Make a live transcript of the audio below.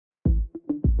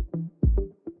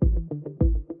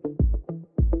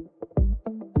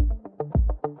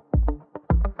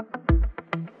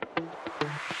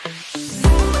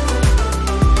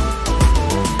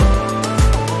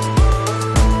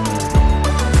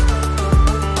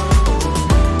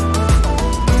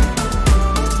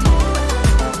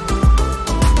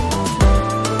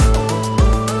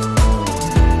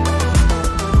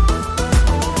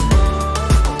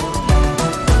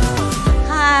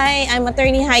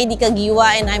Heidi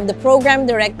Kagiwa and I'm the Program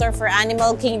Director for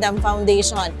Animal Kingdom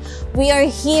Foundation. We are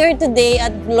here today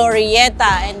at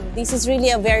Glorietta and this is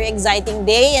really a very exciting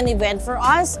day and event for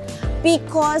us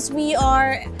because we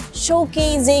are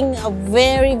showcasing a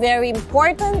very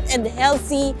important and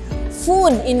healthy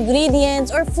food ingredients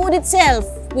or food itself,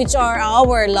 which are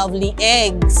our lovely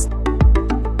eggs.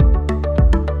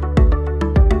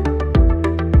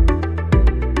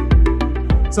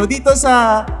 So dito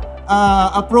sa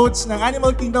approach ng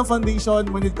Animal Kingdom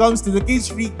Foundation when it comes to the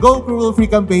cage-free, go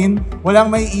cruel-free campaign, walang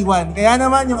may iwan. Kaya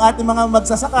naman yung ating mga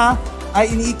magsasaka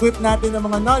ay ini-equip natin ng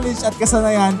mga knowledge at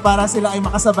kasanayan para sila ay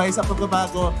makasabay sa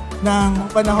pagbabago ng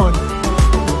panahon.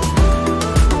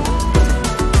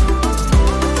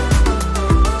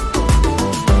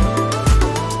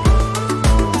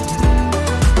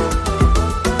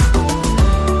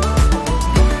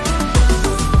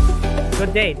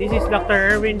 Good day, this is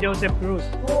Dr. Erwin Joseph Cruz.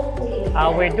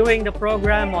 We're doing the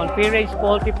program on free-range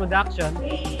poultry production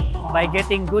by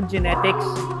getting good genetics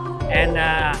and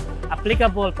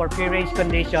applicable for free-range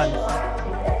conditions.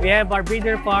 We have our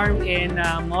breeder farm in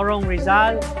Morong,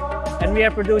 Rizal, and we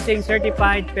are producing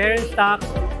certified parent stocks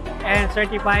and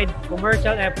certified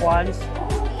commercial F1s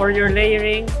for your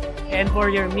layering and for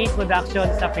your meat production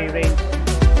sa free-range.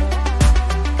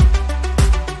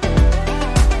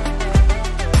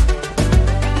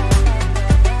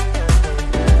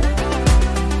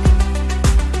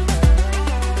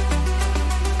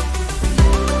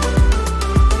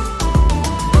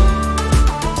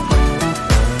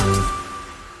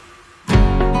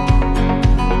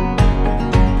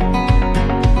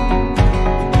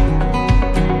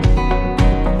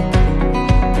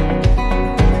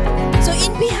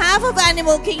 Of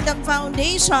Animal Kingdom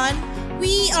Foundation,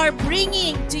 we are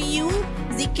bringing to you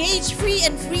the cage-free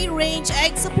and free-range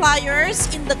egg suppliers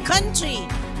in the country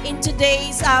in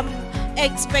today's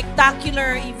Egg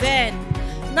Spectacular event.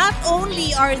 Not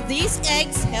only are these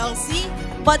eggs healthy,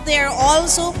 but they are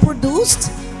also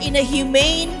produced in a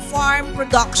humane farm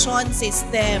production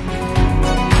system.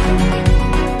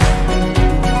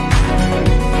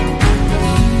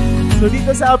 So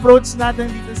dito sa approach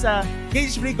natin dito sa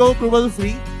cage-free, go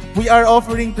cruel-free, we are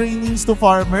offering trainings to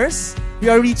farmers. We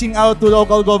are reaching out to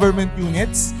local government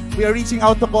units. We are reaching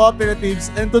out to cooperatives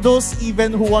and to those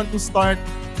even who want to start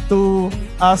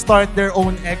their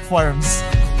own egg farms.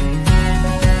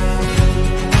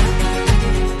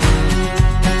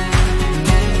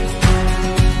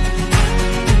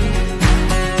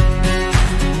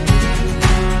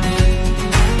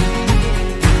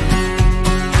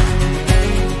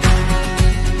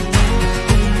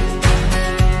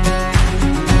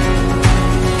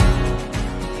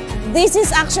 This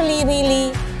is actually really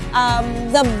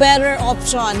the better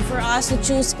option for us to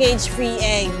choose cage-free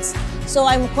eggs. So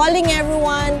I'm calling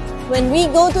everyone, when we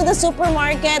go to the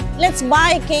supermarket, let's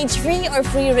buy cage-free or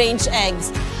free-range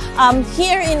eggs.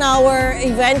 Here in our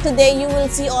event today, you will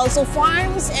see also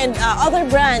farms and other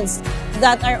brands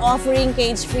that are offering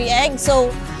cage-free eggs.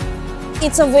 So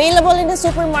it's available in the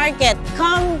supermarket.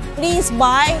 Come, please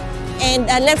buy and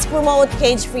let's promote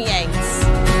cage-free eggs.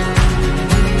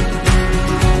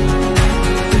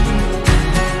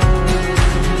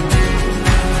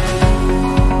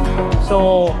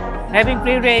 So, having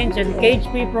free-range and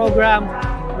cage-free program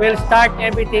will start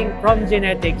everything from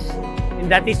genetics. And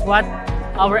that is what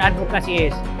our advocacy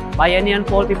is. Bayanihan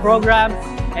Poultry Program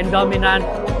and Dominant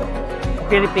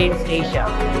Philippines, Asia.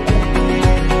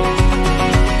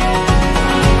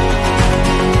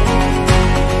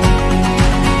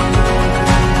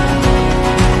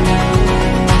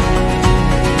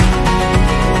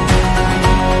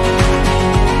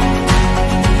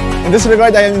 In this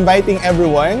regard, I am inviting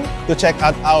everyone to check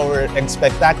out our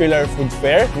EGGspectacular Food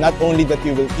Fair. Not only that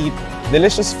you will eat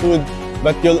delicious food,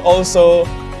 but you'll also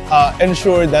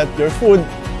ensure that your food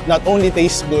not only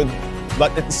tastes good,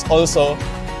 but it's also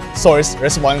sourced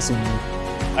responsibly.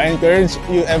 I encourage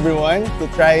you everyone to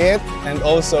try it and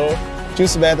also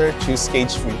choose better, choose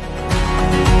cage-free.